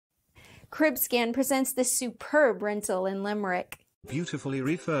Cribscan presents this superb rental in Limerick. Beautifully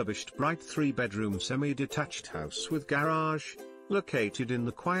refurbished bright 3-bedroom semi-detached house with garage, located in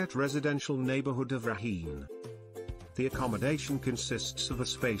the quiet residential neighborhood of Raheen. The accommodation consists of a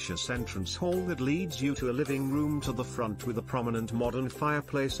spacious entrance hall that leads you to a living room to the front with a prominent modern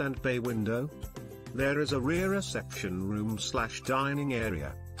fireplace and bay window. There is a rear reception room/dining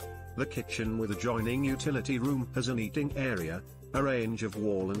area. The kitchen with adjoining utility room has an eating area, a range of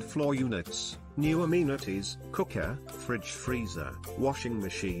wall and floor units, new amenities, cooker, fridge freezer, washing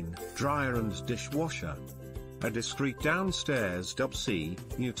machine, dryer and dishwasher. A discreet downstairs WC,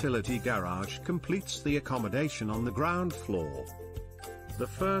 utility garage completes the accommodation on the ground floor. The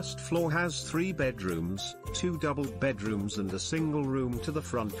first floor has 3 bedrooms, 2 double bedrooms and a single room to the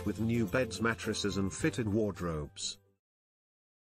front with new beds, mattresses and fitted wardrobes.